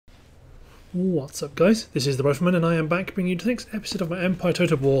What's up, guys? This is the Rifleman, and I am back bringing you the next episode of my Empire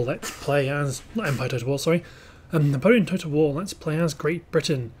Total War Let's Play as... not Empire Total War, sorry. Napoleon Total War Let's Play as Great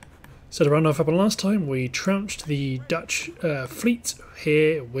Britain. So to round off happened last time, we trounced the Dutch fleet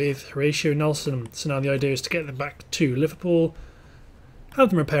here with Horatio Nelson. So now the idea is to get them back to Liverpool, have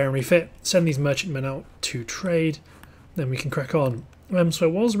them repair and refit, send these merchantmen out to trade, then we can crack on. So I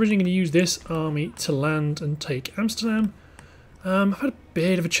was originally going to use this army to land and take Amsterdam. I've had a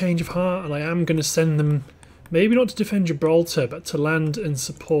bit of a change of heart, and I am going to send them, maybe not to defend Gibraltar, but to land and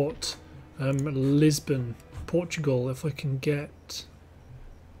support Lisbon, Portugal, if I can get...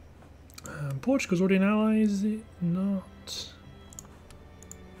 Portugal's already an ally, is it not?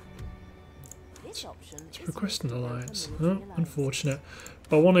 Let's request an alliance. Oh, unfortunate.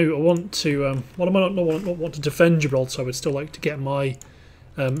 But I want to, well, I might not want to defend Gibraltar, I would still like to get my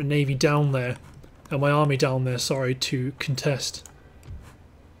navy down there. My army down there, sorry, to contest.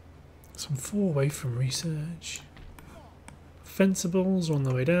 So I'm 4 away from research. Fencibles on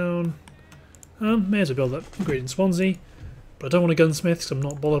the way down. May as well build up upgrade in Swansea. But I don't want a gunsmith because I'm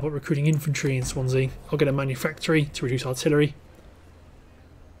not bothered about recruiting infantry in Swansea. I'll get a manufactory to reduce artillery.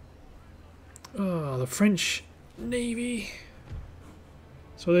 Oh, the French Navy.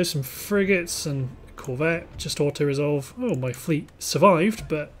 So there's some frigates and a corvette, just auto-resolve. Oh, my fleet survived,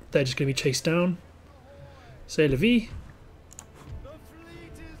 but they're just going to be chased down. C'est la vie.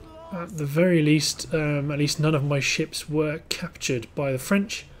 At the very least, at least none of my ships were captured by the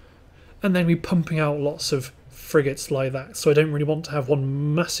French. And then we're pumping out lots of frigates like that. So I don't really want to have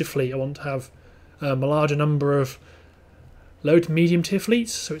one massive fleet. I want to have a larger number of low to medium tier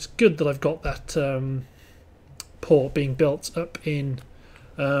fleets. So it's good that I've got that port being built up in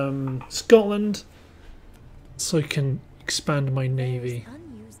Scotland. So I can expand my navy.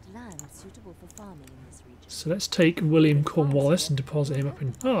 So let's take William Cornwallis and deposit him up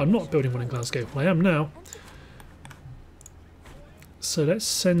in... Oh, I'm not building one in Glasgow. Well, I am now. So let's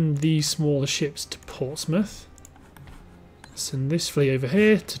send these smaller ships to Portsmouth. Send this fleet over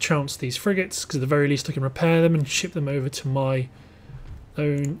here to trounce these frigates, because at the very least I can repair them and ship them over to my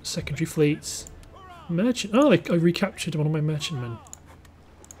own secondary fleets. Merchant... Oh, I recaptured one of my merchantmen.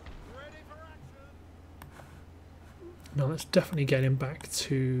 Now let's definitely get him back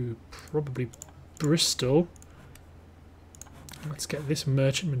to probably Bristol. Let's get this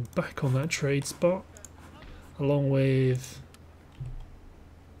merchantman back on that trade spot, along with...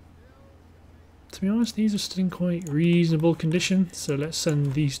 To be honest, these are still in quite reasonable condition, so let's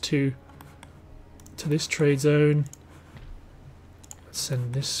send these two to this trade zone. Let's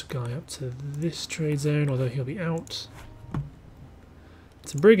send this guy up to this trade zone, although he'll be out.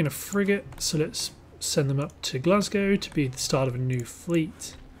 It's a brig and a frigate, so let's send them up to Glasgow to be the start of a new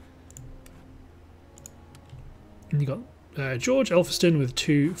fleet. And you got George Elphiston with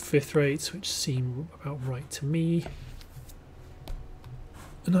 2 5th rates, which seem about right to me.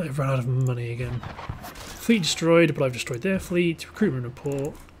 And I've run out of money again. Fleet destroyed, but I've destroyed their fleet. Recruitment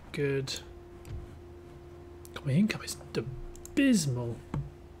report, good. God, my income is abysmal.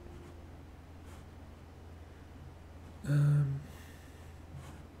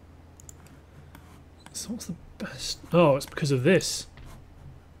 So what's the best? Oh, it's because of this.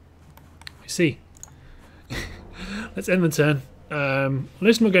 I see. Let's end the turn. At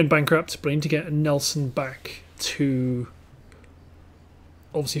least I'm not going bankrupt, but I need to get Nelson back to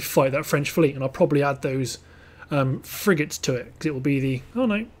obviously fight that French fleet, and I'll probably add those frigates to it, because it will be the... Oh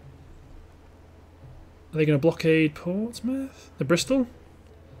no. Are they going to blockade Portsmouth? The Bristol?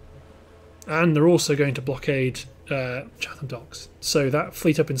 And they're also going to blockade Chatham Docks. So that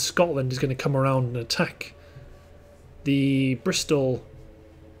fleet up in Scotland is going to come around and attack the Bristol...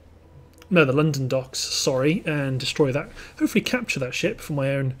 No, the London docks, sorry, and destroy that. Hopefully capture that ship for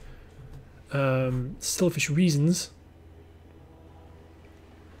my own selfish reasons.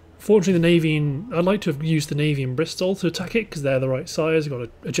 Fortunately, the Navy I'd like to have used the Navy in Bristol to attack it, because they're the right size. I've got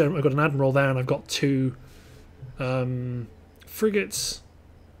I've got an admiral there, and I've got 2 frigates.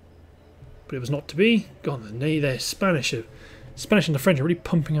 But it was not to be. God, they're Spanish and the French are really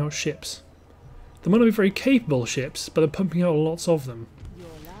pumping out ships. They might not be very capable ships, but they're pumping out lots of them.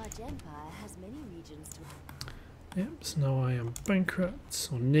 Yep, so now I am bankrupt,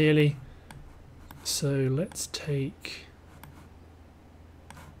 or nearly. So let's take...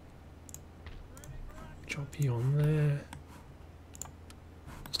 Drop you on there.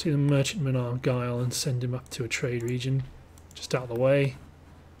 Let's take the merchantman Argyle and send him up to a trade region, just out of the way.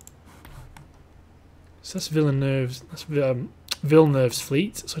 So that's Villeneuve's. That's Villeneuve's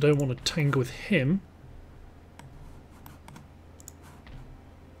fleet. So I don't want to tangle with him.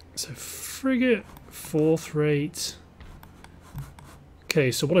 So frigate, 4th rate.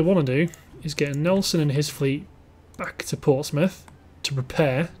 Okay, so what I want to do is getting Nelson and his fleet back to Portsmouth to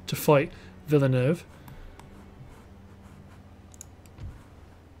prepare to fight Villeneuve.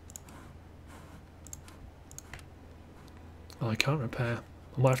 Oh, I can't repair.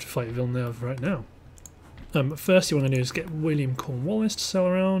 I might have to fight Villeneuve right now. But first, you want to do is get William Cornwallis to sail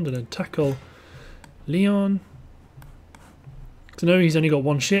around and then tackle Leon. I know he's only got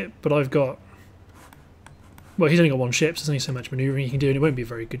one ship, but I've got... Well, he's only got one ship, so there's only so much manoeuvring he can do, and it won't be a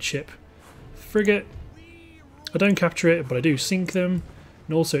very good ship. Frigate. I don't capture it, but I do sink them.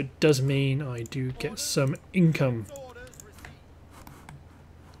 And also it does mean I do get some income.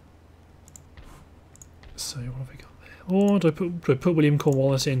 So what have I got there? Or do I put William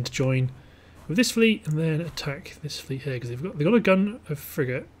Cornwallis in to join with this fleet and then attack this fleet here? Because they've got a gun of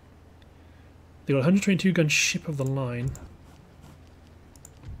frigate. They've got a 122 gun ship of the line.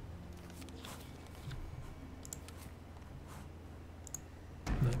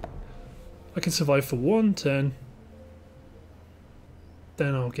 No. I can survive for one turn.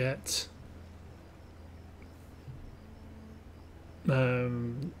 Then I'll get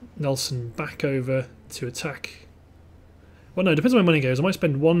Nelson back over to attack. Well, no, it depends on where money goes. I might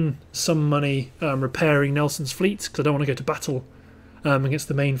spend some money repairing Nelson's fleet because I don't want to go to battle against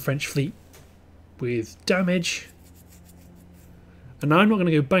the main French fleet with damage. And now I'm not going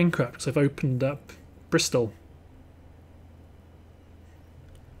to go bankrupt because I've opened up Bristol.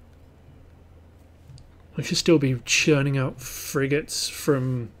 I should still be churning out frigates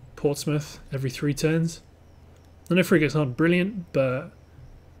from Portsmouth every 3 turns. I know frigates aren't brilliant, but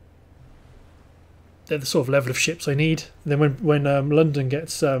they're the sort of level of ships I need. And then when London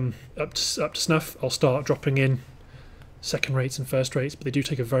gets up to snuff, I'll start dropping in second rates and first rates, but they do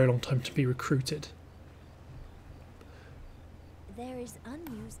take a very long time to be recruited. There is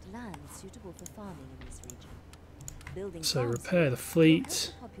unused land suitable for farming in this region. Building So repair the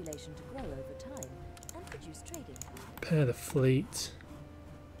fleet. Population to grow over time and produce trading. Repair the fleet.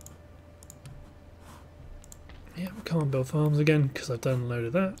 Yeah, we can't build farms again because I've done a load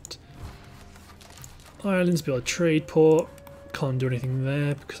of that. Ireland's built a trade port. Can't do anything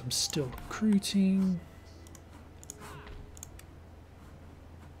there because I'm still recruiting.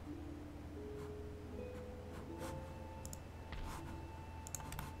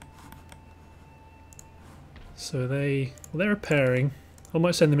 So they're repairing. I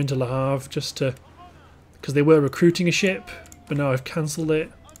might send them into Le Havre just to, because they were recruiting a ship, but now I've cancelled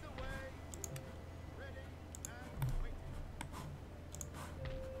it.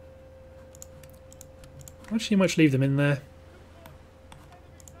 Actually, I might leave them in there.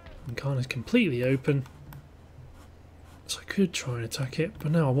 Khan is completely open, so I could try and attack it,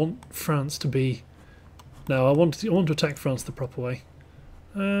 but now I want France to be. No, I want to attack France the proper way.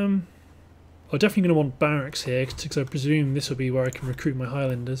 I'm definitely going to want barracks here because I presume this will be where I can recruit my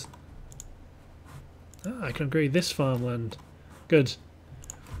Highlanders. Ah, I can upgrade this farmland. Good.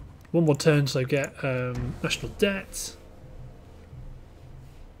 One more turn so I get national debt.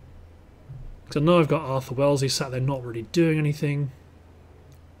 Because I know I've got Arthur Wellesley sat there not really doing anything.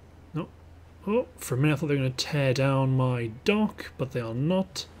 No. Oh, for a minute I thought they were going to tear down my dock, but they are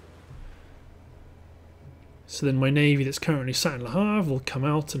not. So then my navy that's currently sat in Le Havre will come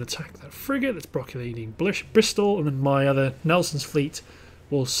out and attack that frigate that's blockading Bristol, and then my other Nelson's fleet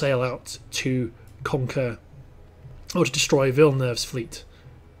will sail out to conquer or to destroy Villeneuve's fleet.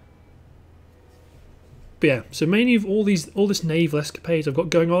 But yeah, so mainly of all this naval escapades I've got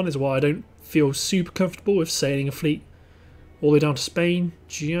going on is why I don't feel super comfortable with sailing a fleet all the way down to Spain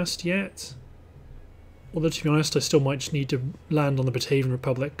just yet. Although to be honest, I still might just need to land on the Batavian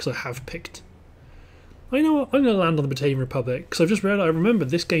Republic because I have picked. I know what, I'm going to land on the Batavian Republic because I've just read. I remember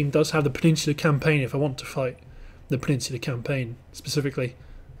this game does have the Peninsular Campaign if I want to fight the Peninsular Campaign specifically.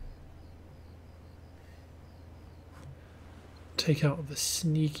 Take out the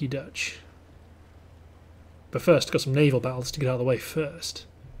sneaky Dutch. But first, I've got some naval battles to get out of the way first.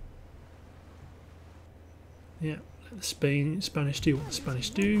 Yeah, let the Spanish do what the Spanish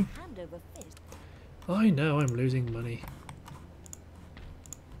do. I know, I'm losing money.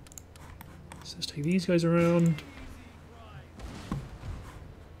 So let's take these guys around.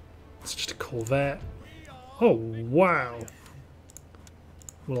 It's just a Corvette. Oh, wow.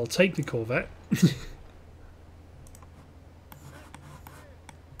 Well, I'll take the Corvette.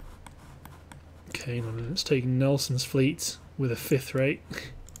 Okay, now let's take Nelson's fleet with a 5th rate.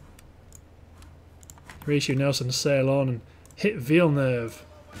 Ratio Nelson to sail on and hit Villeneuve.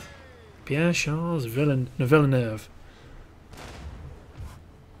 Pierre-Charles Villeneuve.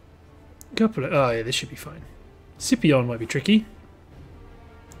 Couple of, oh yeah, this should be fine. Scipion might be tricky,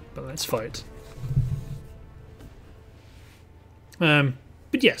 but let's fight. But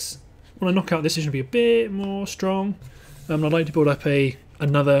yes, when I knock out this, it should be a bit more strong. I'd like to build up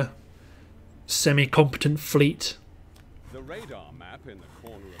another semi-competent fleet. The radar map in the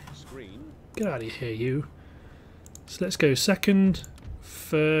corner of the screen. Get out of here, you. So let's go second,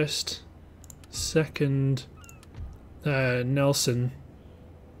 first, second, Nelson,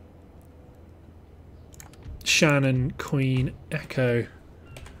 Shannon, Queen, Echo,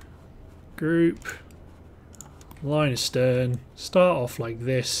 group, line astern, start off like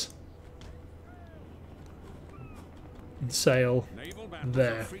this, and sail Naval battles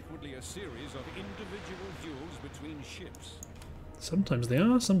there. are frequently a series of individual duels between ships. Sometimes they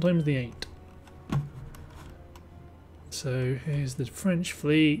are, sometimes they ain't. So here's the French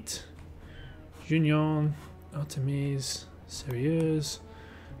fleet. Junion, Artemis, Sérieuse.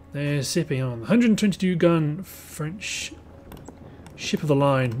 There's Scipion, 122 gun French ship of the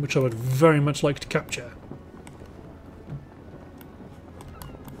line, which I would very much like to capture.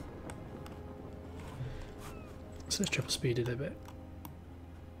 So let's triple speed it a bit.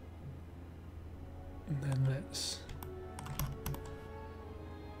 And then let's...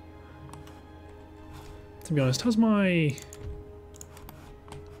 To be honest, how's my...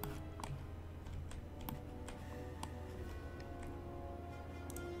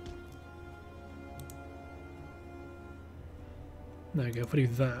 There we go, if I do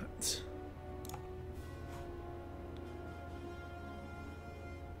that...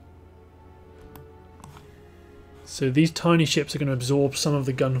 So these tiny ships are going to absorb some of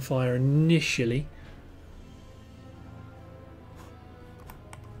the gunfire initially.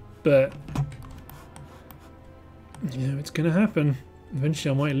 But... you know, it's going to happen.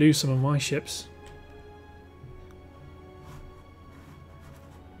 Eventually I might lose some of my ships.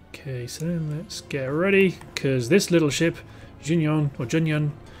 Okay, so let's get ready, because this little ship,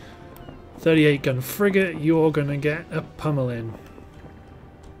 Junyan, 38 gun frigate, you're going to get a pummeling.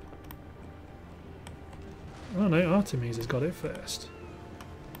 Oh no, Artemis has got it first.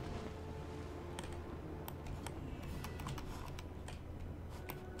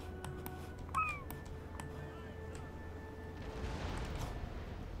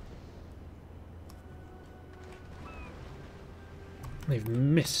 They've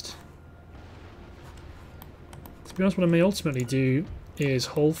missed. To be honest, what I may ultimately do is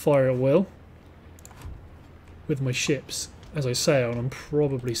hold fire at will with my ships as I sail, and I'm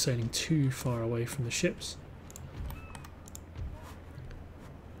probably sailing too far away from the ships.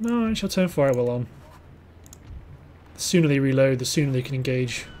 No, I shall turn fire at will on. The sooner they reload, the sooner they can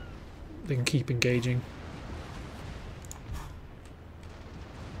engage. They can keep engaging.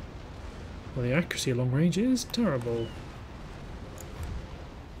 Well, the accuracy at long range is terrible.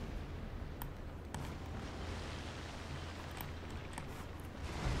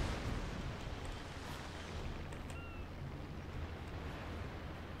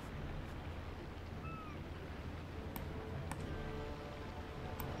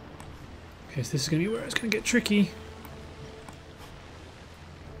 Okay, so this is going to be where it's going to get tricky.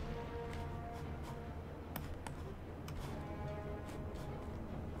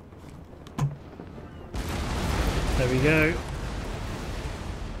 There we go.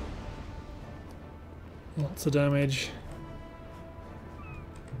 Lots of damage.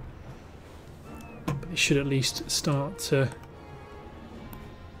 But they should at least start to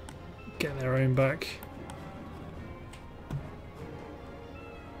get their own back.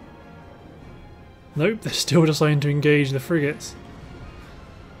 Nope, they're still deciding to engage the frigates.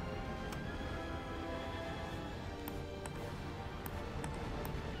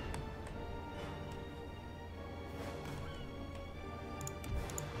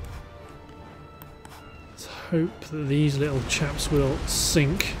 Let's hope that these little chaps will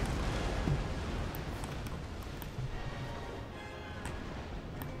sink.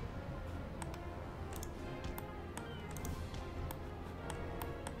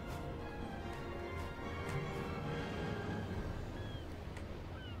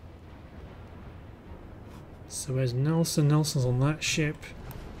 So where's Nelson? Nelson's on that ship.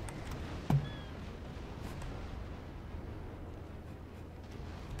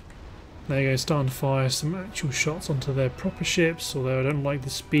 There you go, starting to fire some actual shots onto their proper ships, although I don't like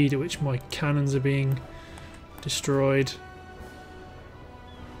the speed at which my cannons are being destroyed.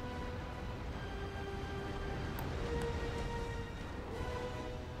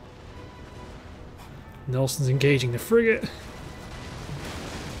 Nelson's engaging the frigate.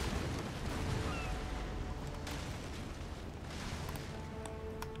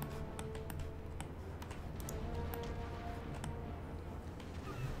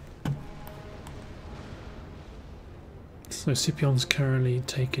 So Scipion's currently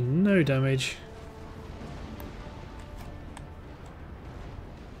taken no damage.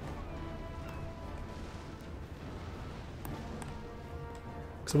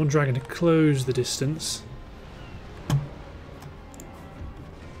 Because I want Dragon to close the distance.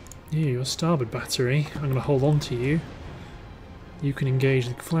 Yeah, your starboard battery. I'm going to hold on to you. You can engage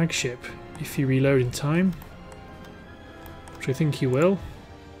the flagship if you reload in time. Which I think you will.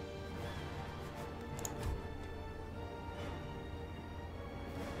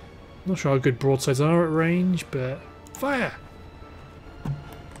 Not sure how good broadsides are at range, but fire!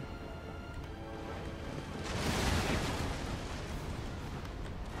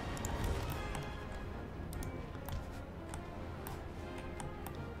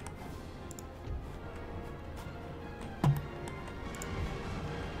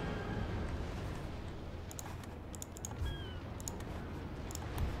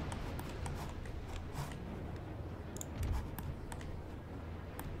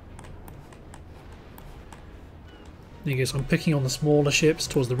 I guess I'm picking on the smaller ships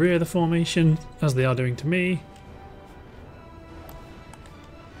towards the rear of the formation, as they are doing to me.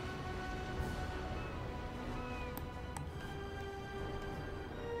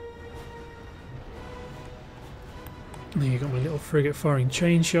 And then you've got my little frigate firing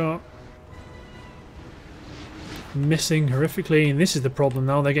chain shot. Missing horrifically, and this is the problem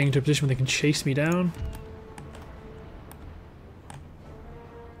now, they're getting to a position where they can chase me down.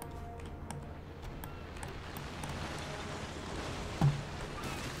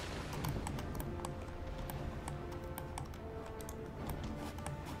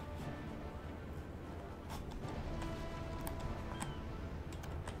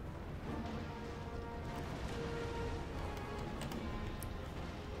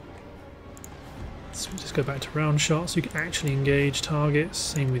 So we just go back to round shot so you can actually engage targets.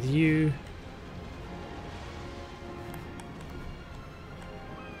 Same with you.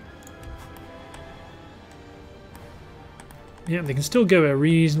 Yeah, they can still go at a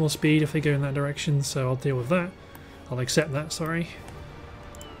reasonable speed if they go in that direction, so I'll deal with that. I'll accept that, sorry.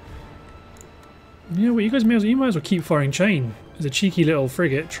 You know what, you might as well keep firing chain. As a cheeky little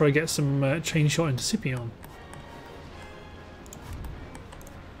frigate, try to get some chain shot into Scipion.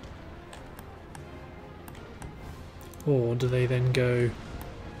 Or do they then go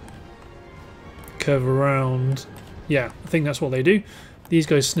curve around? Yeah, I think that's what they do. These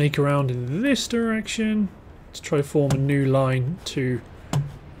guys snake around in this direction to try to form a new line to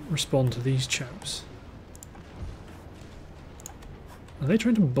respond to these chaps. Are they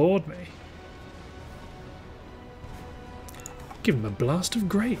trying to board me? Give them a blast of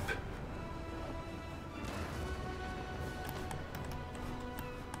grape.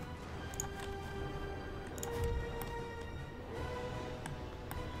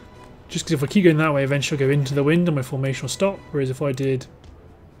 Just because if I keep going that way, eventually I'll go into the wind and my formation will stop. Whereas if I did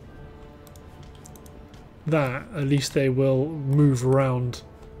that, at least they will move around.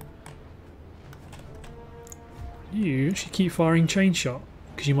 You should keep firing chain shot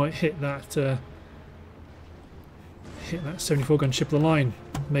because you might hit that 74 gun ship of the line.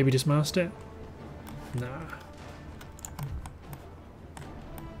 Maybe dismast it. Nah.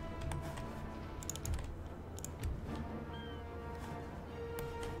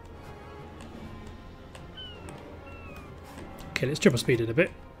 Okay, let's triple speed it a bit.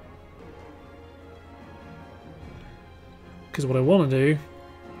 Because what I want to do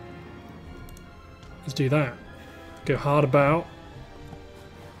is do that. Go hard about.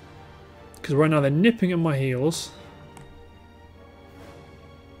 Because right now they're nipping at my heels.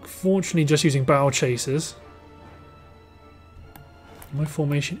 Fortunately just using bow chasers. My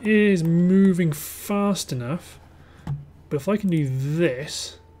formation is moving fast enough. But if I can do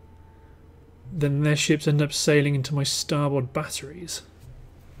this, then their ships end up sailing into my starboard batteries.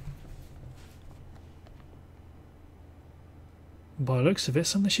 By the looks of it,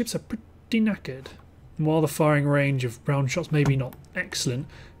 some of the ships are pretty knackered. And while the firing range of round shots may be not excellent,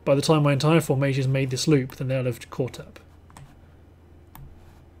 by the time my entire formation has made this loop, then they'll have caught up.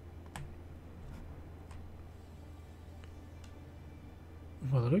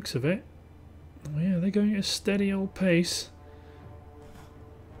 By the looks of it, oh yeah, they're going at a steady old pace.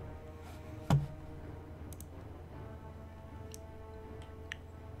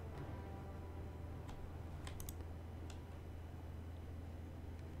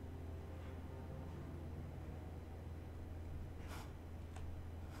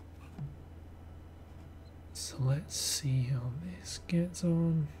 So let's see how this gets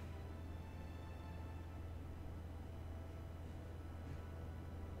on.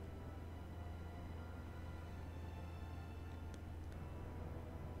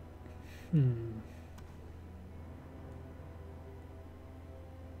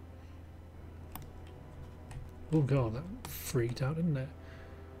 Oh god, that freaked out, didn't it?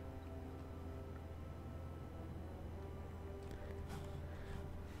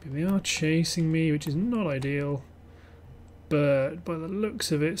 They are chasing me, which is not ideal. But by the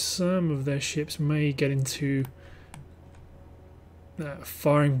looks of it, some of their ships may get into a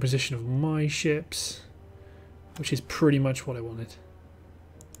firing position of my ships, which is pretty much what I wanted.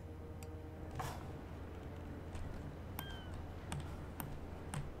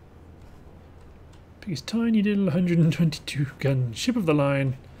 His tiny little 122 gun ship of the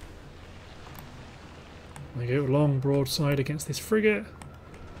line. I go long broadside against this frigate.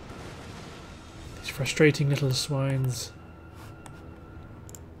 These frustrating little swines.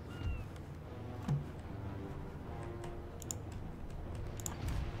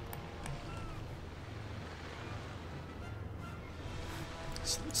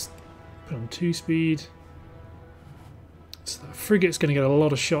 So let's put on 2-speed. So that frigate's going to get a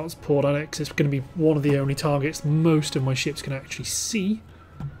lot of shots poured at it because it's going to be one of the only targets most of my ships can actually see.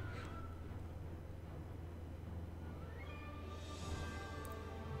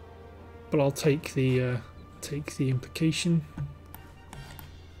 But I'll take the implication,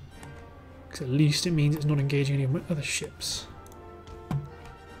 because at least it means it's not engaging any of my other ships.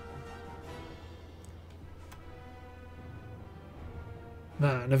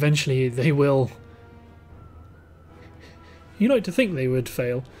 And eventually they will. You like to think they would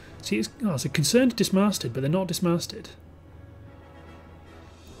fail. See, it's a concerned dismasted, but they're not dismasted.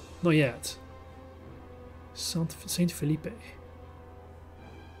 Not yet. Saint Felipe.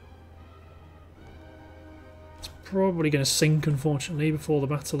 It's probably going to sink, unfortunately, before the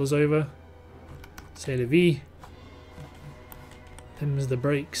battle is over. C'est la vie. Them's the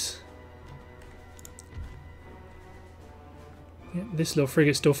brakes. Yeah, this little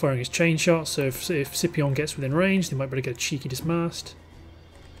frigate's still firing his chain shot, so if Scipion gets within range, they might be able to get a cheeky dismast.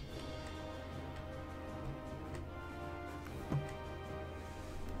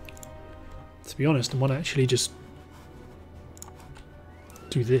 To be honest, I might actually just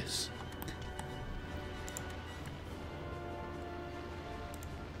do this.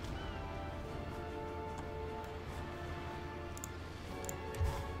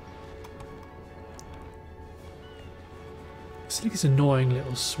 I think it's an annoying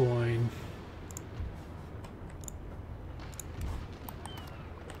little swine.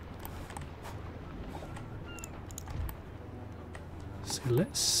 So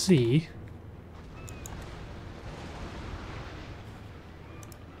let's see.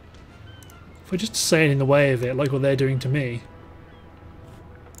 If we're just sailing in the way of it, like what they're doing to me.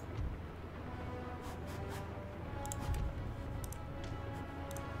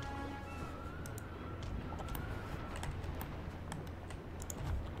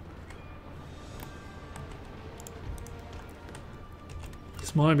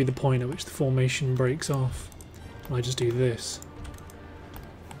 This might be the point at which the formation breaks off. I just do this.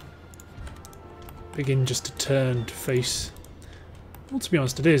 Begin just to turn to face. Well, to be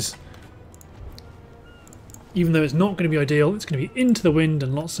honest, it is. Even though it's not going to be ideal, it's going to be into the wind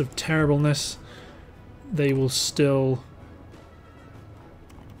and lots of terribleness. They will still,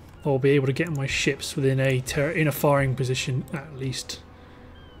 I'll be able to get my ships within a firing position at least,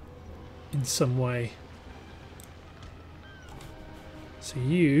 in some way. So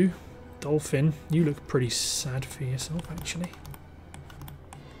you, Dolphin, you look pretty sad for yourself, actually.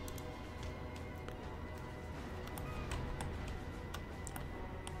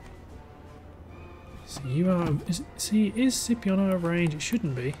 So you are. Is Scipion out of range? It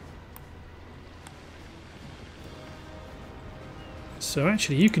shouldn't be. So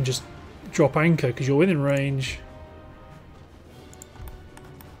actually, you can just drop anchor because you're within range.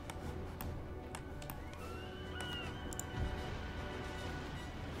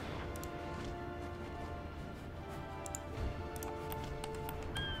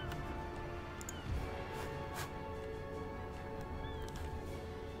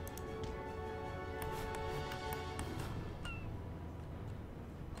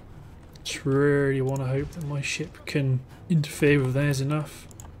 Really want to hope that my ship can interfere with theirs enough.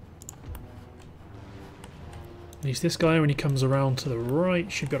 At least this guy, when he comes around to the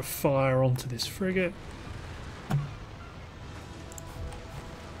right, should be able to fire onto this frigate.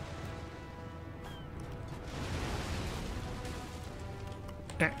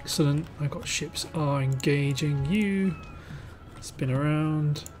 Excellent. I've got ships are engaging. You spin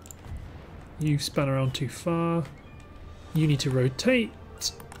around. You span around too far. You need to rotate.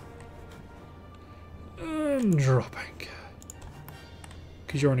 And drop anchor.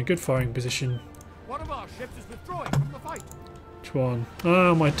 Because you're in a good firing position. One of our ships is withdrawing from the fight. Which one?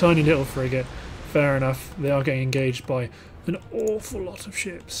 Oh, my tiny little frigate. Fair enough. They are getting engaged by an awful lot of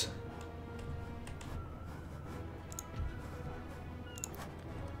ships.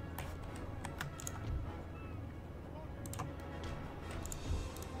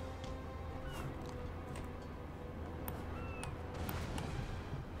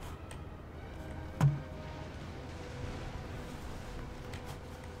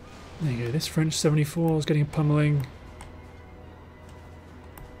 There you go, this French 74 is getting a pummeling.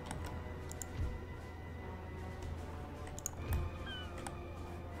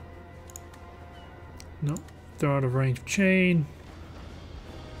 No, they're out of range of chain.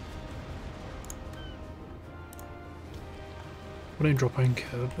 I don't drop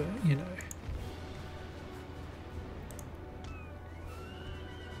anchor, but you know.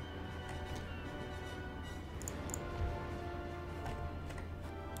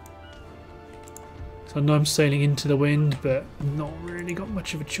 So I know I'm sailing into the wind, but not really got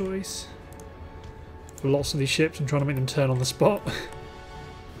much of a choice. For lots of these ships, I'm trying to make them turn on the spot.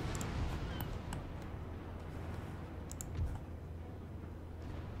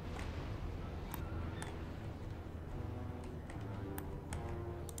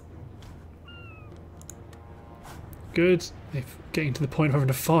 Good. They're getting to the point of having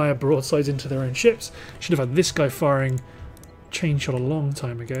to fire broadsides into their own ships. Should have had this guy firing chain shot a long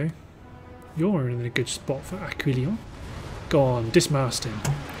time ago. You're in a good spot for Aquilion. Go on, dismast him.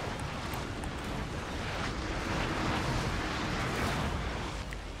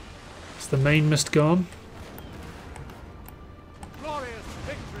 It's the mainmast gone. Glorious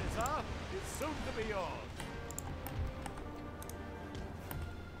victory, sir, is soon to be yours.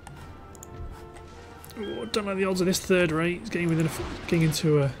 Oh, I don't like the odds of this third rate. It's getting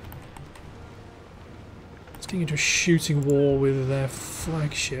into a shooting war with their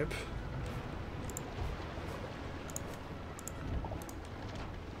flagship.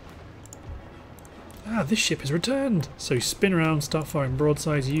 Ah, this ship has returned. So spin around, start firing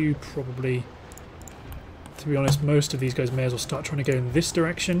broadsides. You probably, to be honest, most of these guys may as well start trying to go in this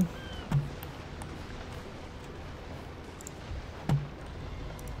direction.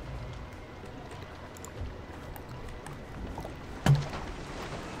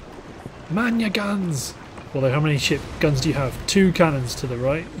 Man your guns! Although how many ship guns do you have? 2 cannons to the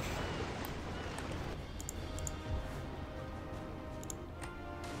right.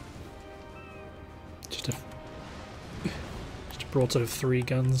 Just a broadside of 3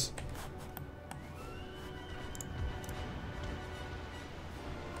 guns.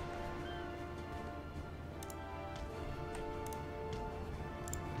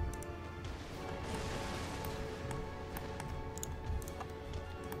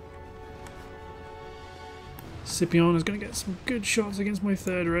 Scipion is going to get some good shots against my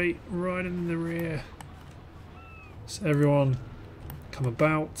third rate right in the rear. So everyone come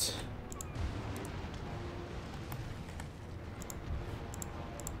about.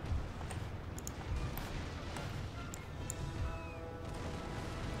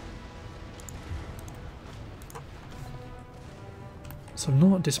 So I'm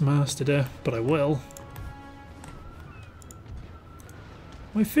not dismasted her, but I will.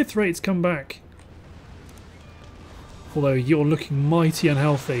 My 5th rate's come back. Although you're looking mighty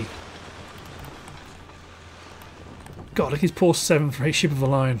unhealthy. God, look at his poor 7th rate ship of the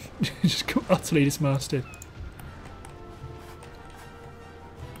line. Just got utterly dismasted.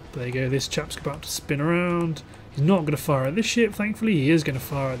 There you go, this chap's about to spin around. He's not going to fire at this ship, thankfully. He is going to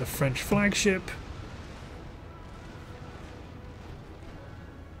fire at the French flagship.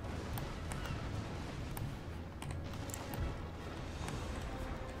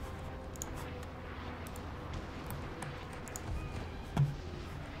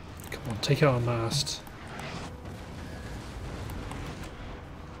 Take out our mast.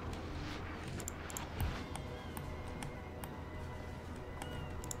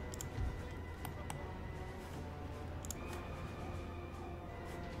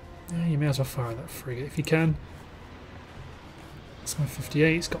 Yeah, you may as well fire that frigate if you can. It's my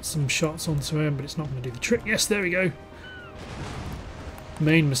 58, it's got some shots onto him, but it's not going to do the trick. Yes, there we go.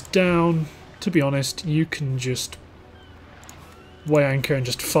 Mainmast down. To be honest, you can just weigh anchor and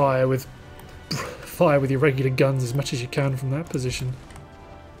just fire with your regular guns as much as you can from that position.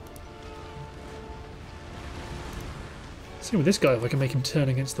 See with this guy if I can make him turn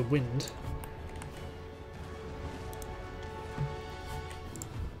against the wind.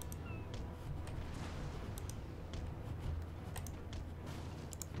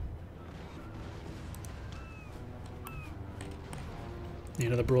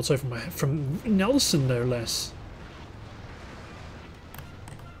 Another broadside from Nelson, no less.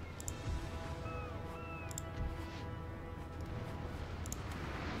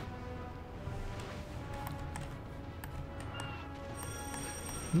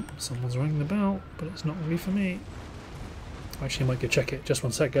 Someone's ringing the bell, but it's not really for me. Actually, I might go check it. Just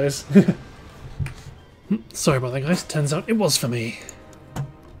one sec, guys. Sorry about that, guys. Turns out it was for me. Yeah,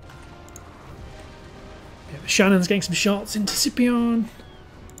 Shannon's getting some shots into Scipion.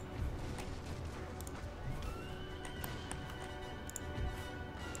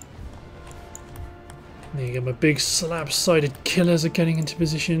 There you go, my big slab-sided killers are getting into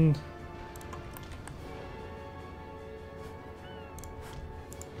position.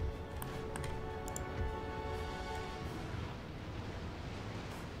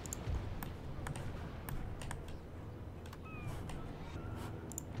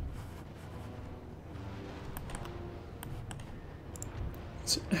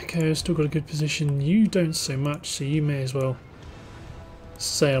 So Echo's still got a good position. You don't so much, so you may as well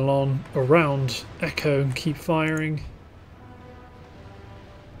sail on around Echo and keep firing.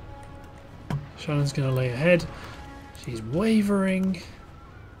 Shannon's going to lay ahead. She's wavering.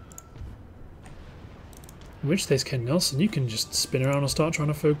 In which case, Ken Nelson, you can just spin around and start trying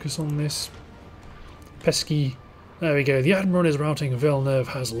to focus on this pesky... There we go. The Admiral is routing. Villeneuve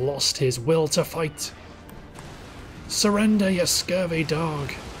has lost his will to fight. Surrender, you scurvy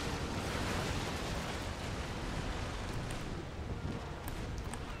dog.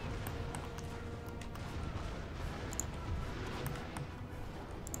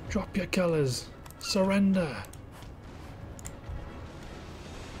 Drop your colours. Surrender.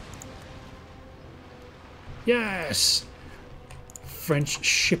 Yes! French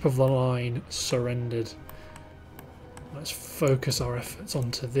ship of the line surrendered. Let's focus our efforts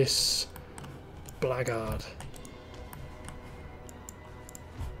onto this blackguard.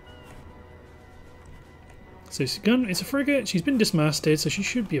 So it's a gun, it's a frigate, she's been dismasted, so she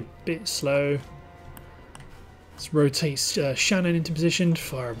should be a bit slow. Let's rotate Shannon into position,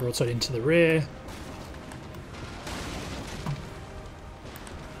 fire a broadside into the rear.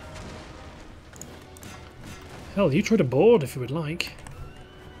 Hell, you try to board if you would like.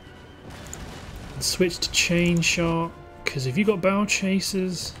 And switch to chain shot, because if you got bow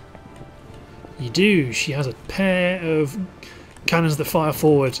chasers, you do. She has a pair of cannons that fire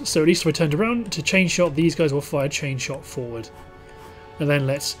forward, so at least if I turned around to chain shot, these guys will fire chain shot forward. And then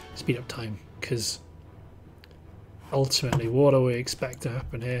let's speed up time, because ultimately, what do we expect to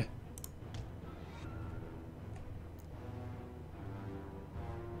happen here?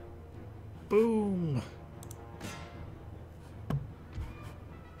 Boom!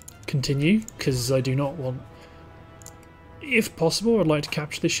 Continue, because I do not want... If possible, I'd like to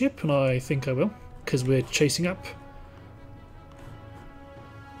capture the ship, and I think I will, because we're chasing up.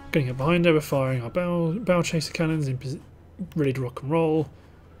 Getting up behind her, we're firing our bow chaser cannons in ready to rock and roll.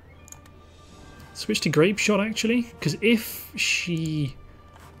 Switch to grape shot actually, because if she,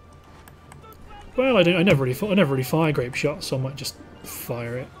 well, I never really fire grape shot, so I might just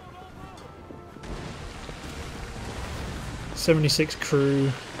fire it. 76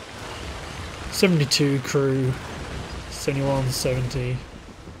 crew, 72 crew, 71, 70.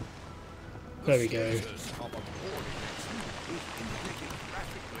 There we go.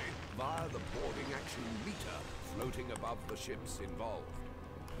 Via the boarding action meter floating above the ships involved.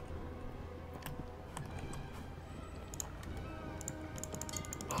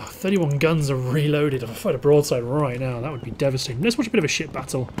 Oh, 31 guns are reloaded. If I fight a broadside right now, that would be devastating. Let's watch a bit of a ship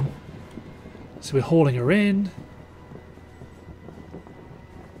battle. So we're hauling her in.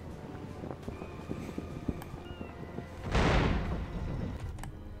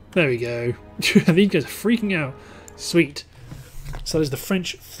 There we go. These guys are freaking out. Sweet. So there's the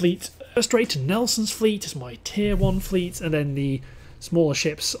French fleet. Straight to Nelson's fleet is my tier 1 fleet, and then the smaller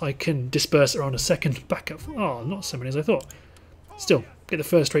ships I can disperse around a second backup. Oh, not so many as I thought. Still, get the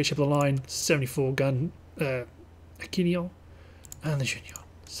first rate ship of the line, 74 gun Aquilon, and the Junior.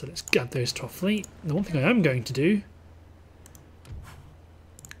 So let's add those to our fleet. The one thing I am going to do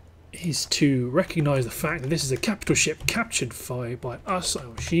is to recognise the fact that this is a capital ship captured by us.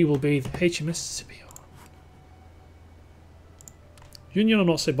 Oh, she will be the HMS Scipio. Union I'm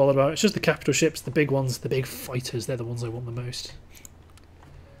not so bothered about, it's just the capital ships, the big ones, the big fighters, they're the ones I want the most.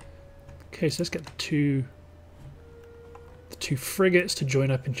 Okay, so let's get the two frigates to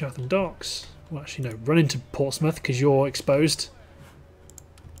join up in Chatham Docks. Well, actually no, run into Portsmouth because you're exposed.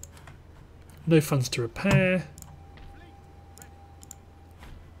 No funds to repair.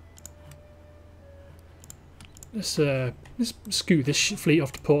 Let's scoot this fleet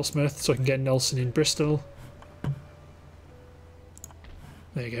off to Portsmouth so I can get Nelson in Bristol.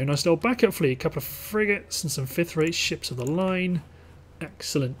 There you go, nice little backup fleet, a couple of frigates and some 5th rate ships of the line.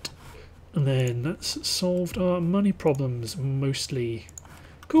 Excellent. And then that's solved our money problems mostly.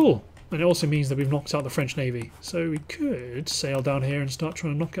 Cool. And it also means that we've knocked out the French Navy. So we could sail down here and start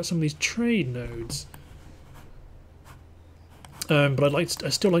trying to knock out some of these trade nodes. But I'd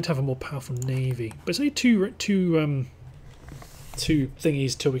still like to have a more powerful navy. But say two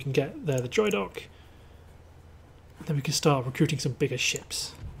thingies till we can get there, the dry dock. Then we can start recruiting some bigger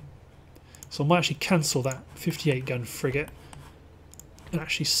ships. So I might actually cancel that 58 gun frigate and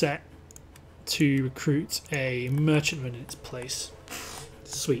actually set to recruit a merchantman in its place.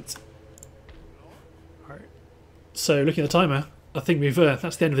 Sweet. Alright. So looking at the timer, I think we've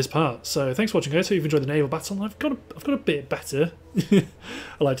that's the end of this part. So thanks for watching, guys. Hope you've enjoyed the naval battle. I've got a bit better. I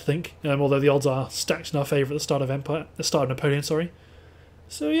like to think, although the odds are stacked in our favour at the start of Napoleon. Sorry.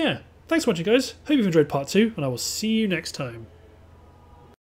 So yeah, thanks for watching, guys. Hope you've enjoyed part 2, and I will see you next time.